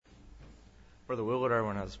Brother Willard,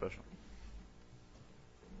 everyone has a special.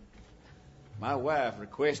 My wife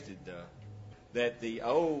requested that the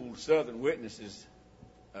old Southern witnesses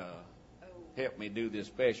help me do this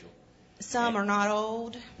special. Some are not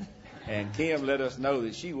old. And Kim let us know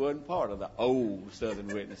that she wasn't part of the old Southern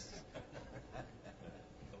witnesses.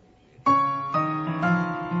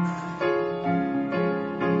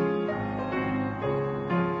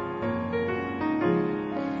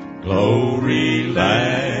 Glory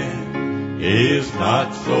land is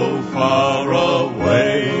not so far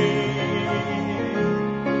away,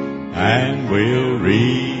 and we'll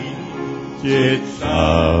reach it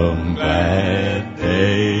some glad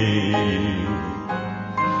day.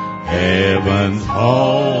 Heaven's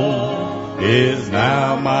home is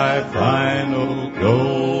now my final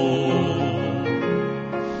goal,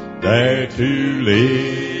 there to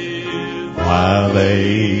live while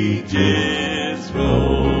ages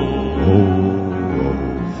roll.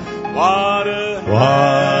 What a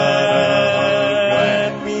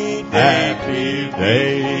happy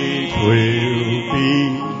days will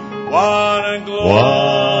be. What a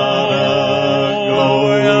glorious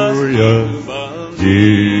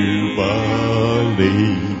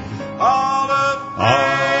jubilee. All of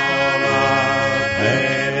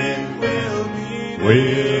heaven will be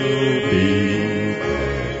there.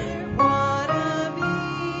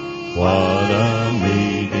 What a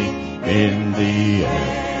meeting in the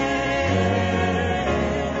air.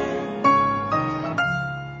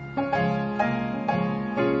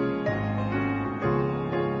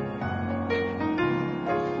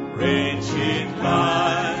 Wretched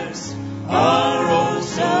lives are oh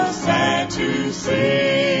so sad to see.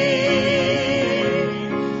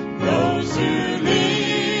 Those who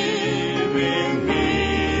live in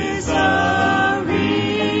misery,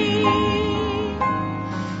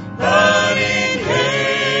 but in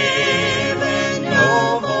heaven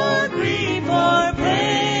no more grief or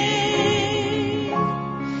pain.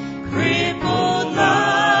 Crippled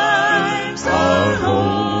lives are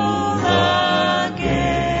whole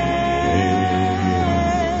again.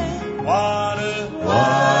 What a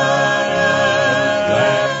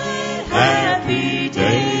happy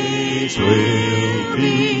days will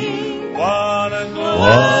be. What a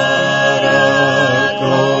glorious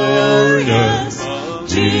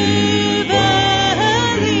jubilee.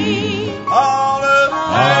 All of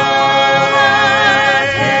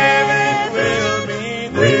heaven will be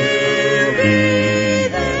there.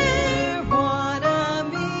 What a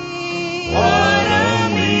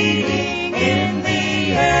meeting in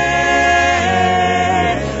the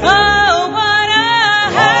air. Oh, what a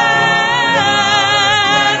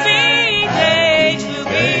happy day to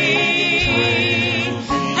be.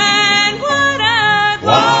 And what a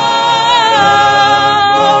glorious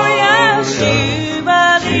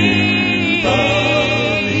jubilee.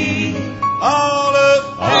 All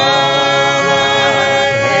of heaven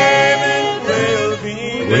will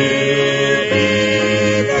be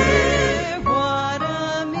there. What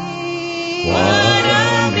a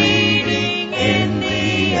meeting in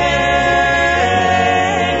the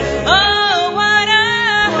air. Oh, what a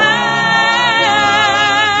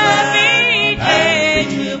happy day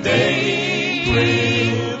to be.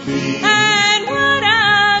 And what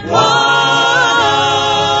a glorious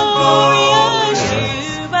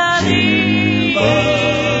jubilee.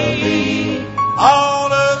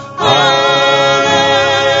 All of heaven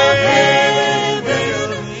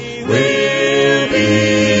will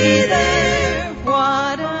be there.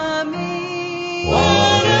 What a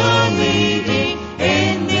meeting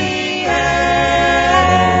in the air.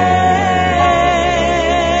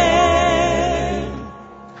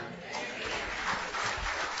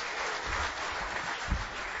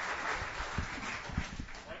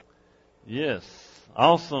 Yes.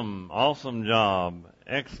 Awesome job.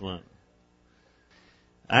 Excellent.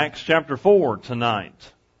 Acts chapter 4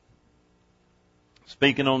 tonight.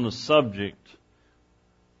 Speaking on the subject,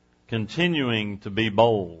 continuing to be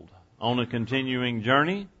bold. On a continuing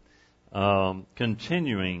journey,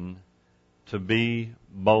 continuing to be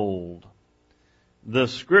bold. The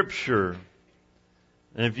scripture,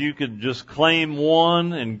 if you could just claim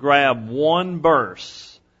one and grab one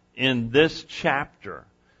verse in this chapter,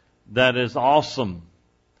 that is awesome,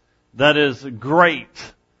 that is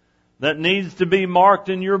great, that needs to be marked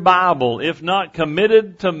in your Bible, if not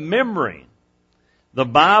committed to memory. The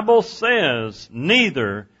Bible says,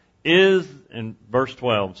 neither is, in verse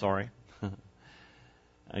 12, sorry,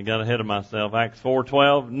 I got ahead of myself, Acts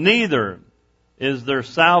 4:12, neither is there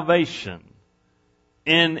salvation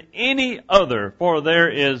in any other, for there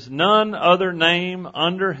is none other name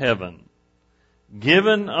under heaven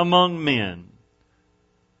given among men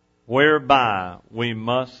whereby we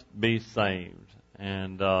must be saved.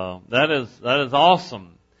 And that is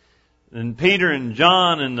awesome. And Peter and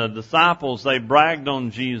John and the disciples, they bragged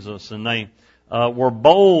on Jesus, and they were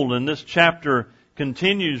bold. And this chapter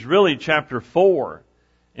continues, really chapter 4.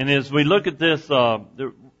 And as we look at this, we're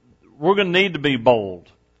going to need to be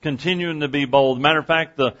bold, continuing to be bold. Matter of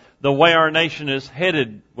fact, the way our nation is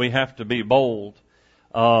headed, we have to be bold.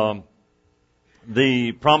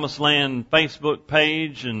 The Promised Land Facebook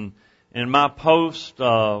page and my post,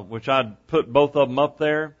 which I'd put both of them up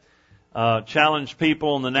there, challenge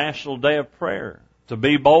people on the National Day of Prayer to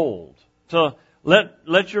be bold, to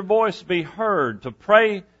let your voice be heard, to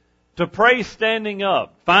pray standing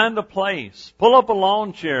up, find a place, pull up a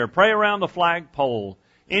lawn chair, pray around the flagpole,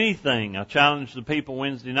 anything. I challenge the people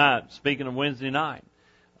Wednesday night. Speaking of Wednesday night,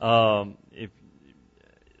 if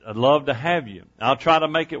I'd love to have you. I'll try to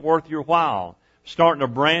make it worth your while. Starting a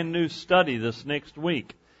brand new study this next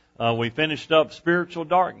week. We finished up spiritual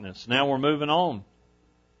darkness. Now we're moving on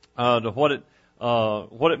to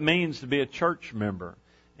what it means to be a church member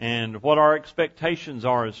and what our expectations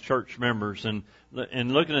are as church members. And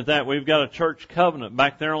looking at that, we've got a church covenant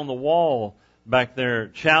back there on the wall, back there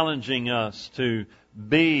challenging us to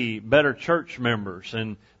be better church members.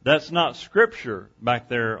 And that's not scripture back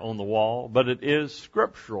there on the wall, but it is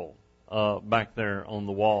scriptural back there on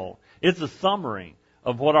the wall. It's a summary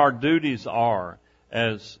of what our duties are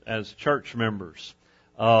as church members.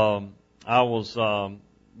 God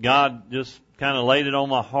just kind of laid it on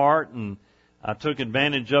my heart, and I took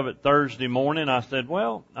advantage of it Thursday morning. I said,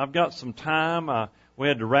 well, I've got some time. We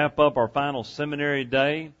had to wrap up our final seminary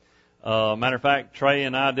day. Matter of fact, Trey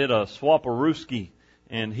and I did a swap-a-rooski,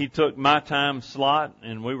 and he took my time slot,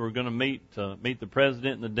 and we were going to meet the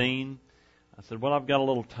president and the dean. I said, well, I've got a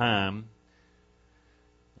little time.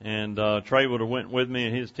 And Trey would have went with me,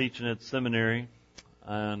 and he was teaching at the seminary.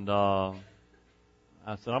 And I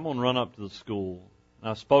said, I'm going to run up to the school. And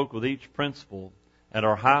I spoke with each principal at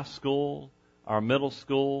our high school, our middle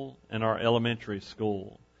school, and our elementary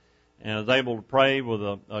school. And I was able to pray with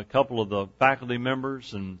a couple of the faculty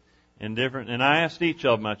members and different. And I asked each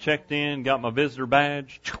of them. I checked in, got my visitor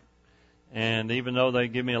badge. And even though they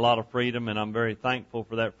give me a lot of freedom, and I'm very thankful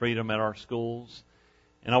for that freedom at our schools,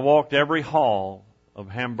 and I walked every hall of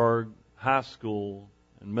Hamburg High School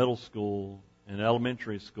and middle school and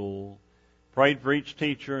elementary school, prayed for each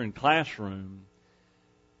teacher and classroom,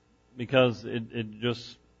 because it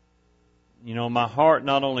just, my heart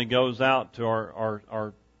not only goes out to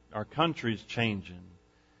our country's changing.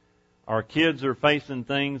 Our kids are facing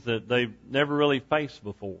things that they've never really faced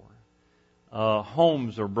before.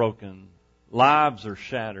 Homes are broken. Lives are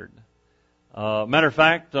shattered. Matter of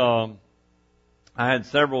fact, I had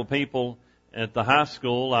several people at the high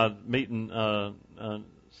school. I was meeting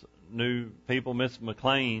new people, Miss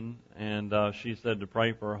McLean, and she said to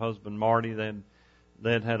pray for her husband Marty.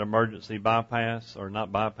 They'd had emergency bypass, or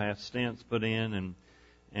not bypass, stents put in,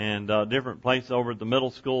 and different places over at the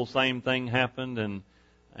middle school. Same thing happened, and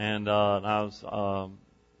I was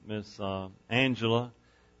Miss Angela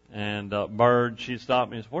and Bird. She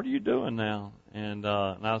stopped me and said, "What are you doing now?" And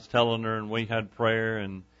I was telling her, and we had prayer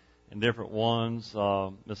and different ones.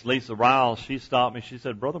 Miss Lisa Riles, she stopped me. She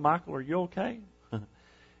said, "Brother Michael, are you okay?"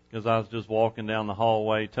 Because I was just walking down the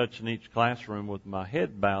hallway, touching each classroom with my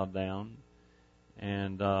head bowed down.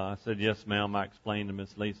 And I said, "Yes, ma'am." I explained to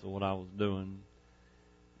Miss Lisa what I was doing.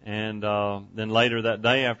 And then later that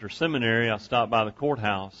day after seminary, I stopped by the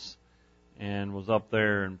courthouse and was up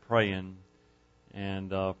there and praying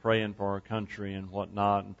for our country and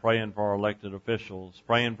whatnot, and praying for our elected officials,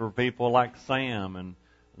 praying for people like Sam and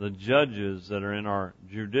the judges that are in our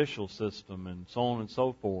judicial system, and so on and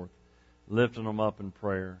so forth, lifting them up in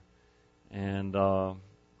prayer. And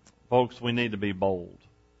folks, we need to be bold.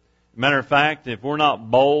 Matter of fact, if we're not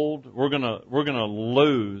bold, we're gonna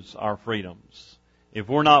lose our freedoms. If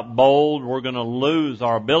we're not bold, we're gonna lose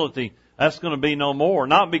our ability. That's gonna be no more.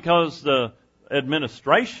 Not because the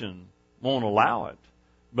administration won't allow it,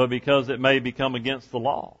 but because it may become against the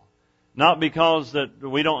law. Not because that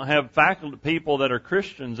we don't have faculty people that are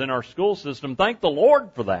Christians in our school system. Thank the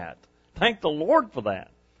Lord for that. Thank the Lord for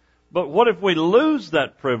that. But what if we lose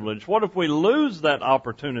that privilege? What if we lose that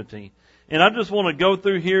opportunity? And I just want to go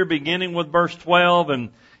through here beginning with verse 12,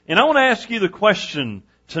 and I want to ask you the question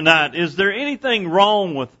tonight. Is there anything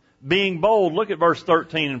wrong with being bold? Look at verse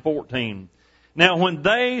 13 and 14. Now, when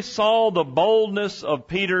they saw the boldness of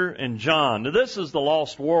Peter and John, now this is the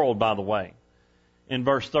lost world, by the way, in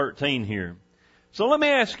verse 13 here. So let me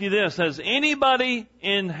ask you this. Has anybody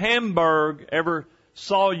in Hamburg ever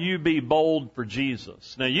saw you be bold for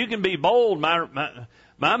Jesus? Now, you can be bold. Matter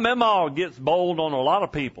My mama gets bold on a lot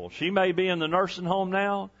of people. She may be in the nursing home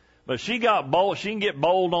now, but she got bold. She can get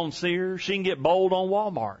bold on Sears. She can get bold on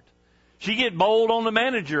Walmart. She get bold on the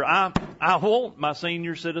manager. I want my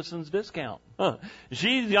senior citizens discount.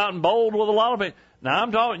 She's gotten bold with a lot of it. Now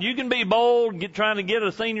I'm talking, you can be bold trying to get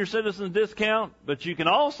a senior citizens discount, but you can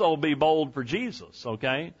also be bold for Jesus,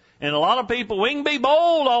 okay? And a lot of people, we can be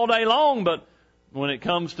bold all day long, but when it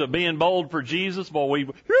comes to being bold for Jesus, boy,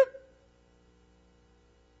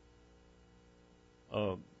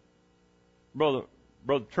 Brother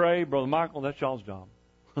Trey, Brother Michael, that's y'all's job.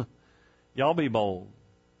 Y'all be bold.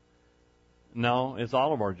 No, it's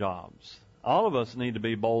all of our jobs. All of us need to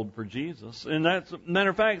be bold for Jesus. And that's, matter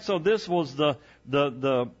of fact, so this was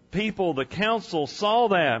the people, the council saw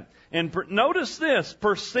that. And notice this,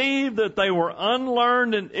 perceived that they were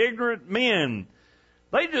unlearned and ignorant men.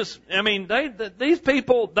 They just, these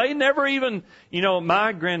people, they never even,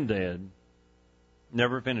 my granddad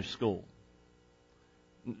never finished school.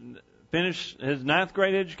 Finished his 9th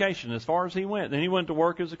grade education as far as he went. Then he went to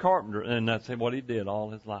work as a carpenter, and that's what he did all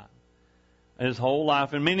his life. His whole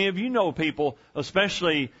life. And many of you know people,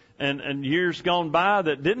 especially in years gone by,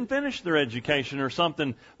 that didn't finish their education or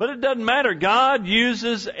something. But it doesn't matter. God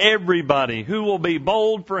uses everybody who will be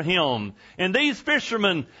bold for Him. And these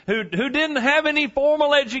fishermen who didn't have any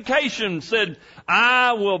formal education said,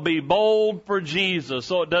 I will be bold for Jesus.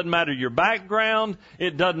 So it doesn't matter your background.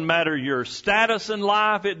 It doesn't matter your status in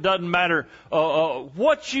life. It doesn't matter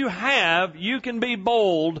what you have. You can be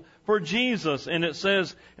bold for Jesus. And it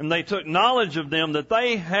says, and they took knowledge of them that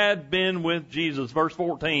they had been with Jesus. Verse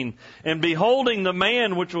 14, and beholding the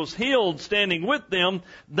man which was healed standing with them,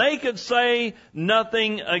 they could say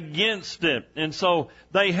nothing against it. And so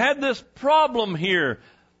they had this problem here.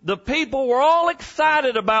 The people were all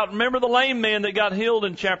excited about, remember the lame man that got healed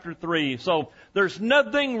in chapter 3. So there's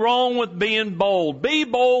nothing wrong with being bold. Be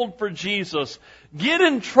bold for Jesus. Get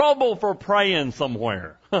in trouble for praying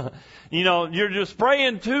somewhere. You're just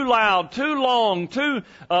praying too loud, too long,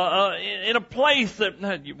 in a place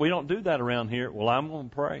that, we don't do that around here. Well, I'm going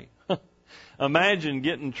to pray. Imagine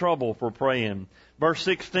getting in trouble for praying. Verse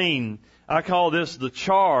 16, I call this the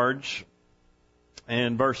charge.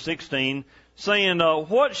 And verse 16, saying,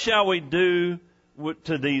 what shall we do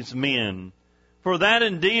to these men? For that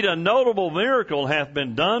indeed a notable miracle hath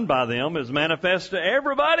been done by them, is manifest to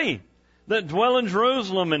everybody that dwell in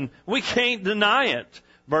Jerusalem, and we can't deny it.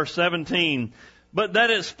 Verse 17, but that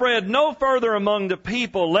it spread no further among the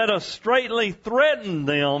people, let us straitly threaten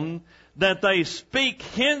them that they speak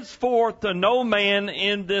henceforth to no man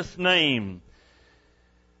in this name.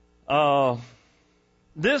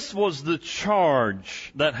 This was the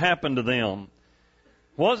charge that happened to them.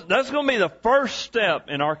 That's going to be the first step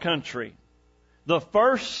in our country. The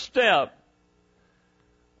first step,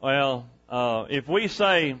 if we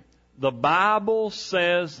say the Bible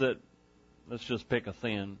says that, let's just pick a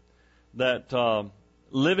sin, that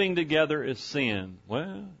living together is sin.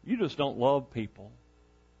 Well, you just don't love people.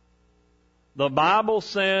 The Bible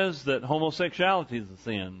says that homosexuality is a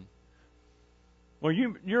sin. Well,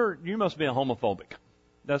 you must be a homophobic.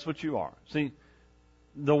 That's what you are. See,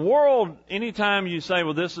 the world, anytime you say,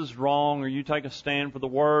 well, this is wrong, or you take a stand for the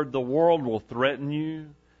Word, the world will threaten you,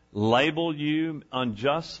 label you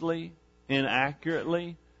unjustly,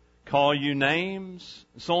 inaccurately, call you names,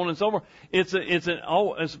 so on and so forth.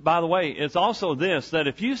 By the way, it's also this, that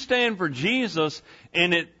if you stand for Jesus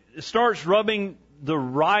and it starts rubbing the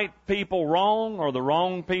right people wrong, or the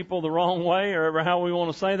wrong people the wrong way, or ever how we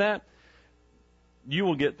want to say that, you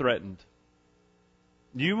will get threatened.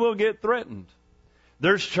 You will get threatened.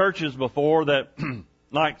 There's churches before that,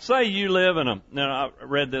 like, say you live now I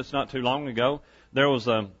read this not too long ago. There was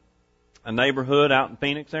a neighborhood out in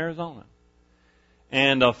Phoenix, Arizona.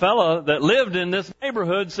 And a fella that lived in this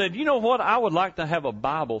neighborhood said, you know what, I would like to have a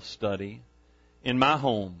Bible study in my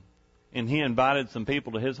home. And he invited some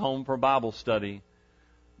people to his home for a Bible study.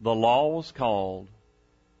 The law was called,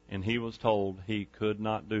 and he was told he could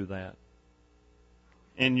not do that.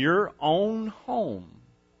 In your own home.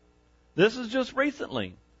 This is just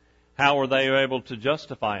recently. How were they able to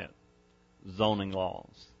justify it? Zoning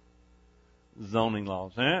laws. Zoning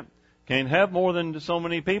laws. Can't have more than so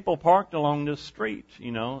many people parked along this street,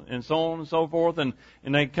 and so on and so forth. And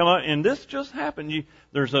they come up, and this just happened.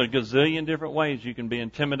 There's a gazillion different ways you can be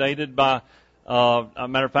intimidated by. A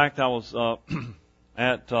matter of fact, I was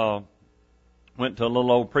went to a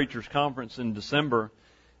little old preacher's conference in December,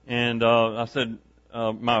 and I said,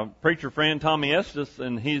 my preacher friend Tommy Estes,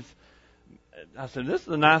 and I said, this is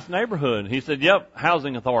a nice neighborhood. He said, yep,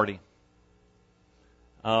 housing authority.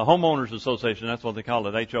 Homeowners Association, that's what they call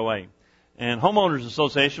it, HOA. And homeowners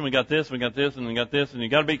association, we got this, and we got this, and you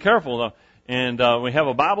got to be careful though. And we have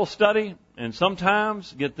a Bible study, and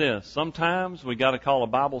sometimes, get this, sometimes we got to call a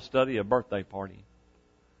Bible study a birthday party.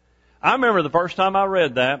 I remember the first time I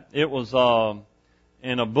read that, it was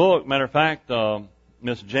in a book. Matter of fact,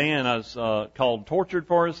 Miss Jan is called "Tortured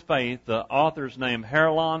for His Faith." The author's name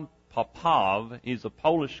Harlan Popov. He's a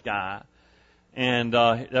Polish guy, and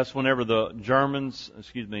that's whenever the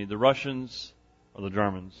Russians. Or the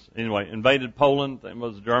Germans. Anyway, invaded Poland. It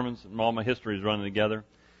was the Germans, and all my history is running together.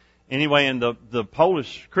 Anyway, and the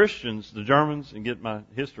Polish Christians, the Germans, and get my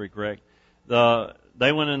history correct,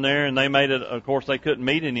 they went in there and they made it, of course, they couldn't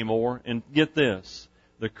meet anymore. And get this,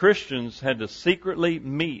 the Christians had to secretly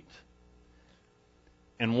meet.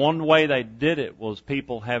 And one way they did it was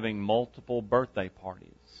people having multiple birthday parties.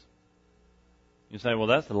 You say, well,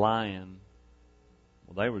 that's lying.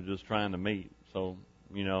 Well, they were just trying to meet. So,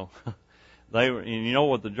 you know... and you know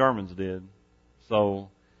what the Germans did. So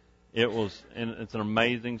it's an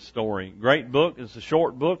amazing story. Great book. It's a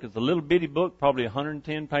short book. It's a little bitty book, probably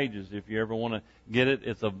 110 pages. If you ever want to get it,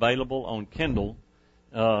 it's available on Kindle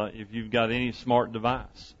if you've got any smart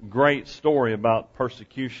device. Great story about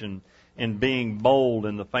persecution and being bold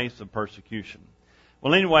in the face of persecution.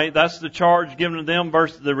 Well, anyway, that's the charge given to them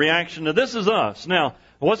versus the reaction to this is us. Now,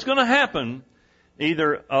 what's going to happen?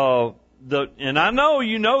 And I know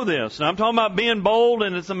you know this, and I'm talking about being bold,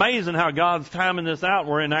 and it's amazing how God's timing this out.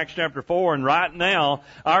 We're in Acts chapter 4, and right now,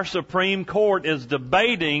 our Supreme Court is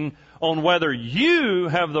debating on whether you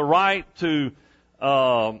have the right to,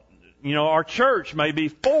 our church may be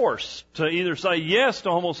forced to either say yes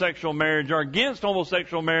to homosexual marriage or against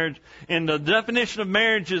homosexual marriage, and the definition of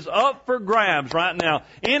marriage is up for grabs right now.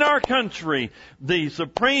 In our country, the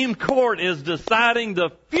Supreme Court is deciding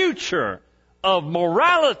the future of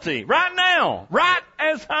morality right now, right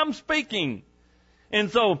as I'm speaking.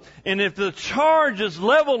 And if the charge is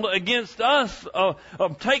leveled against us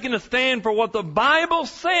of taking a stand for what the Bible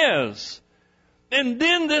says, and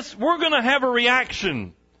then we're going to have a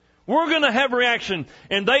reaction. We're going to have a reaction.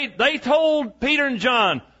 And they told Peter and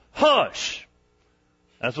John, hush.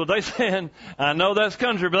 That's what they said. I know that's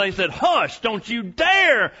country, but they said, hush, don't you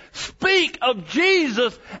dare speak of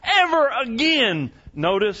Jesus ever again.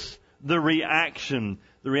 Notice the reaction,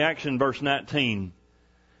 verse 19.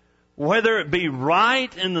 Whether it be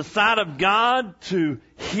right in the sight of God to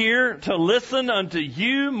listen unto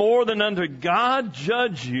you more than unto God,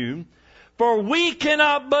 judge you. For we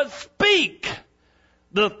cannot but speak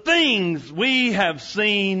the things we have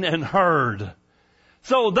seen and heard.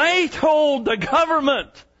 So they told the government,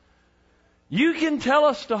 you can tell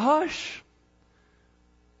us to hush.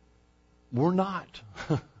 We're not.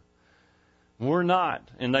 We're not.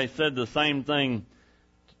 And they said the same thing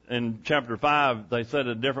in chapter 5. They said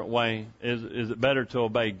it a different way. Is it better to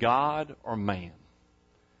obey God or man?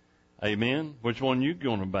 Amen? Which one you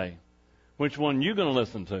going to obey? Which one you going to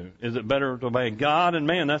listen to? Is it better to obey God and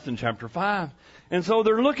man? That's in chapter 5. And so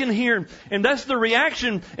they're looking here, and that's the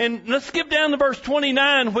reaction. And let's skip down to verse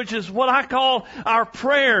 29, which is what I call our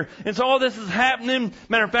prayer. And so all this is happening.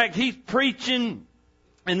 Matter of fact, he's preaching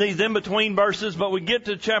in these in-between verses, but we get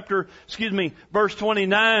to verse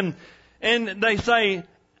 29, and they say,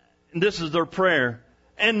 and this is their prayer,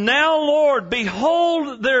 and now, Lord,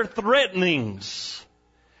 behold their threatenings,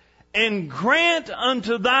 and grant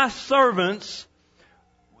unto thy servants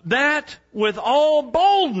that with all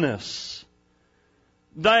boldness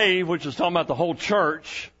they, which is talking about the whole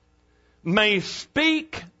church, may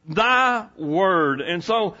speak thy word. And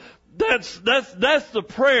so that's the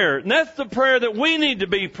prayer. And that's the prayer that we need to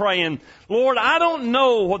be praying. Lord, I don't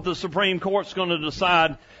know what the Supreme Court's going to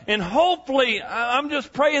decide. And hopefully, I'm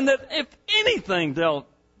just praying that if anything, they'll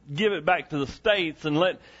give it back to the states and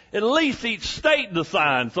let at least each state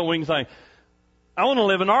decide. So we can say, I want to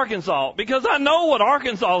live in Arkansas because I know what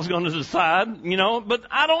Arkansas is going to decide, but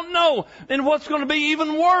I don't know. And what's going to be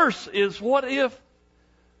even worse is what if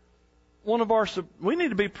we need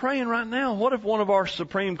to be praying right now, what if one of our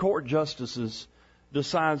Supreme Court justices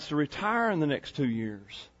decides to retire in the next 2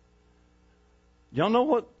 years? Y'all know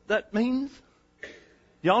what that means?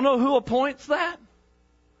 Y'all know who appoints that?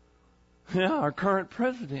 Yeah, our current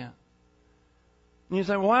president. And you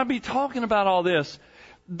say, well, why be talking about all this?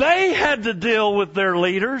 They had to deal with their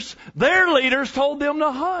leaders. Their leaders told them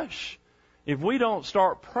to hush. If we don't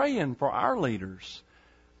start praying for our leaders,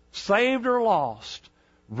 saved or lost,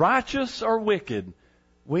 righteous or wicked,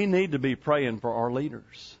 we need to be praying for our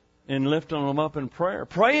leaders. and lifting them up in prayer,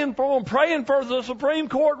 praying for them, praying for the Supreme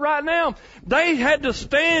Court right now. They had to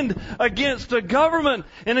stand against the government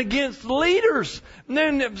and against leaders. And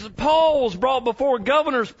then Paul was brought before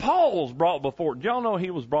governors. Paul was brought before, do y'all know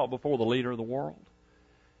he was brought before the leader of the world?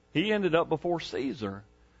 He ended up before Caesar.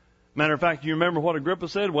 Matter of fact, you remember what Agrippa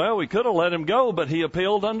said? Well, we could have let him go, but he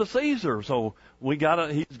appealed unto Caesar. So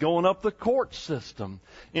he's going up the court system.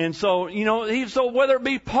 And so, so whether it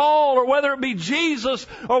be Paul or whether it be Jesus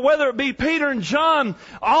or whether it be Peter and John,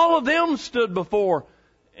 all of them stood before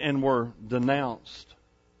and were denounced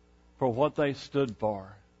for what they stood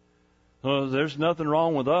for. There's nothing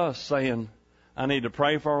wrong with us saying, I need to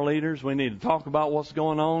pray for our leaders. We need to talk about what's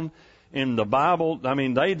going on. In the Bible,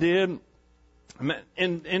 they did.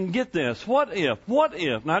 And get this, what if,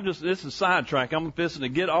 not just, this is sidetrack, I'm fixing to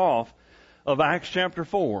get off of Acts chapter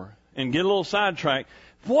 4 and get a little sidetrack.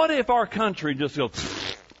 What if our country just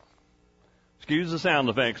goes, excuse the sound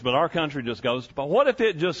effects, but our country just goes, what if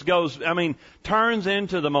it just goes, turns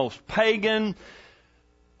into the most pagan,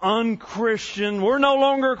 unchristian, we're no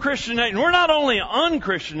longer a Christian nation. We're not only an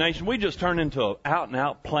unchristian nation, we just turn into an out and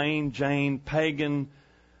out, plain Jane, pagan,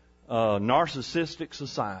 narcissistic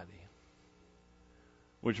society.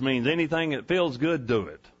 Which means anything that feels good, do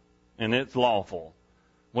it. And it's lawful.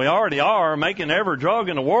 We already are making every drug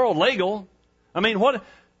in the world legal. What?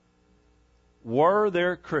 Were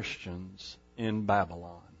there Christians in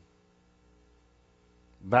Babylon?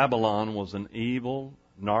 Babylon was an evil,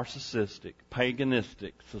 narcissistic,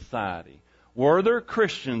 paganistic society. Were there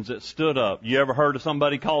Christians that stood up? You ever heard of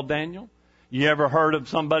somebody called Daniel? You ever heard of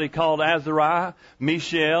somebody called Azariah,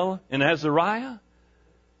 Mishael, and Azariah?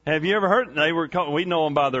 Have you ever heard? We know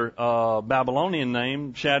them by their Babylonian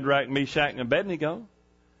name, Shadrach, Meshach, and Abednego.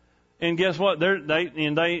 And guess what?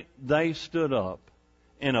 They stood up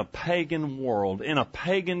in a pagan world, in a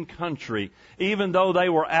pagan country, even though they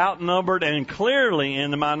were outnumbered and clearly in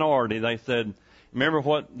the minority. They said, remember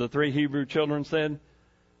what the 3 Hebrew children said?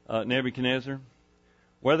 Nebuchadnezzar,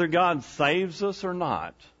 whether God saves us or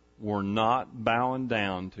not, we're not bowing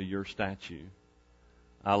down to your statue.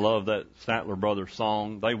 I love that Statler Brothers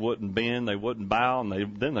song. They wouldn't bend, they wouldn't bow, and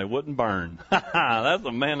then they wouldn't burn. That's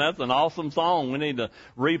an awesome song. We need to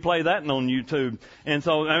replay that on YouTube. And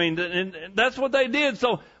so, that's what they did.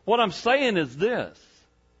 So what I'm saying is this.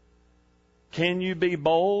 Can you be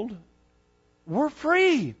bold? We're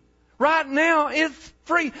free. Right now, it's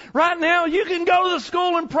free. Right now, you can go to the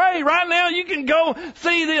school and pray. Right now, you can go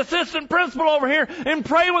see the assistant principal over here and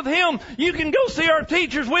pray with him. You can go see our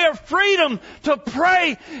teachers. We have freedom to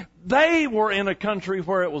pray. They were in a country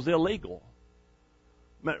where it was illegal,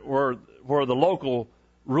 where the local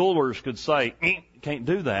rulers could say, can't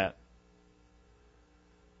do that.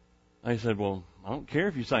 They said, well, I don't care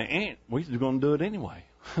if you say, we're going to do it anyway.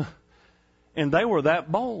 And they were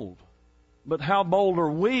that bold. But how bold are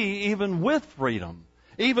we even with freedom?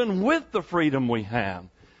 Even with the freedom we have?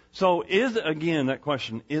 So again, that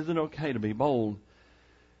question, is it okay to be bold?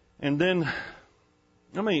 And then,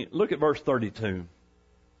 look at verse 32.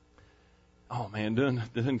 Oh man, doing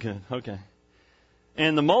good. Okay.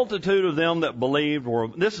 And the multitude of them that believed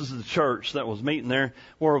this is the church that was meeting there,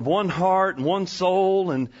 were of one heart and one soul,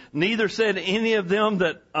 and neither said any of them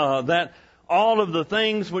that all of the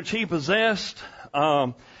things which he possessed,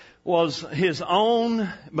 was his own,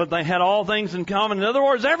 but they had all things in common. In other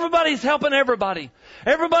words, everybody's helping everybody.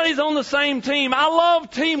 Everybody's on the same team. I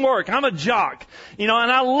love teamwork. I'm a jock, and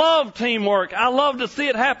I love teamwork. I love to see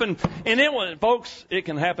it happen. And folks, it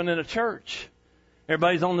can happen in a church.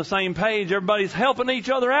 Everybody's on the same page. Everybody's helping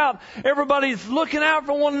each other out. Everybody's looking out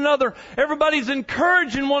for one another. Everybody's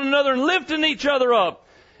encouraging one another and lifting each other up.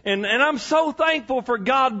 And I'm so thankful for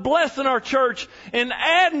God blessing our church and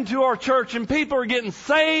adding to our church, and people are getting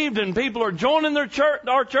saved and people are joining our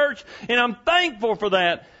church, and I'm thankful for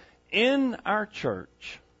that. In our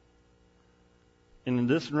church, and in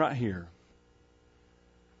this right here,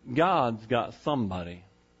 God's got somebody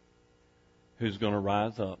who's going to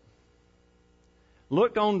rise up.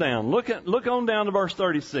 Look on down. Look on down to verse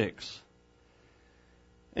 36.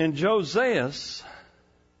 And Josias,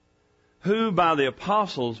 who by the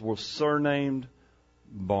apostles was surnamed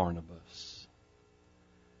Barnabas.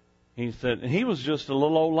 He said, and he was just a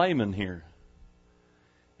little old layman here.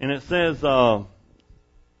 And it says,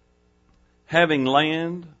 having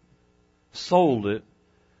land, sold it,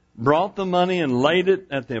 brought the money and laid it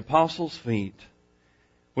at the apostles' feet.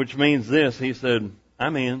 Which means this, he said,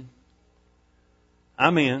 I'm in.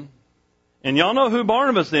 And y'all know who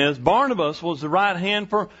Barnabas is. Barnabas was the right hand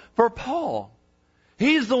for Paul.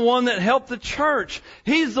 He's the one that helped the church.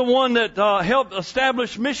 He's the one that helped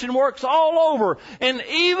establish mission works all over. And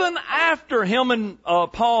even after him and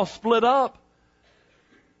Paul split up,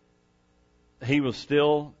 he was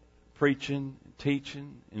still preaching,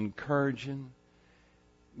 teaching, encouraging.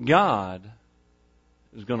 God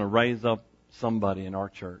is going to raise up somebody in our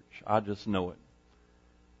church. I just know it.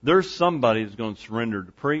 There's somebody who's going to surrender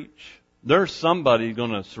to preach. There's somebody who's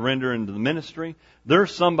going to surrender into the ministry.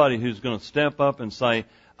 There's somebody who's going to step up and say,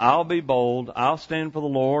 I'll be bold. I'll stand for the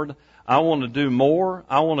Lord. I want to do more.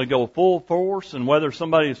 I want to go full force. And whether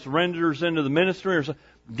somebody surrenders into the ministry or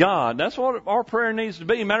God, that's what our prayer needs to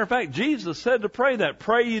be. Matter of fact, Jesus said to pray that.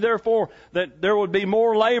 Pray ye therefore that there would be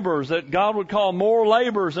more laborers, that God would call more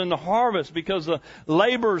laborers in the harvest, because the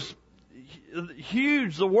labor's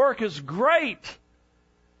huge. The work is great.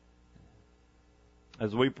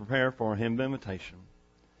 As we prepare for our hymn of invitation,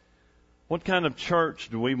 what kind of church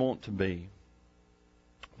do we want to be?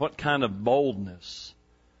 What kind of boldness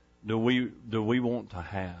do we want to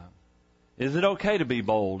have? Is it okay to be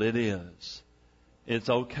bold? It is. It's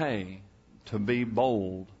okay to be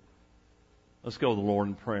bold. Let's go to the Lord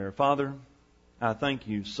in prayer. Father, I thank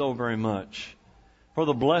you so very much for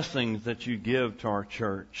the blessings that you give to our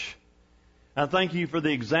church. I thank you for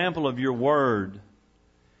the example of your word.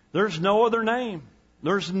 There's no other name.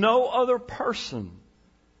 There's no other person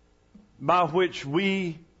by which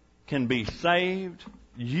we can be saved.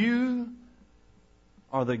 You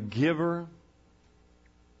are the giver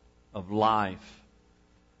of life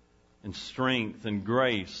and strength and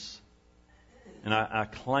grace. And I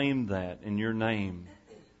claim that in your name.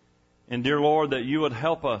 And dear Lord, that you would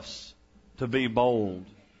help us to be bold.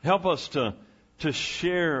 Help us to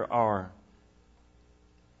share our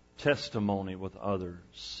testimony with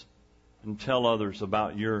others and tell others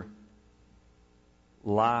about your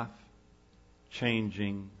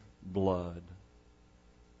life-changing blood.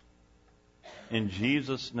 In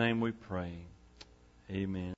Jesus' name we pray. Amen.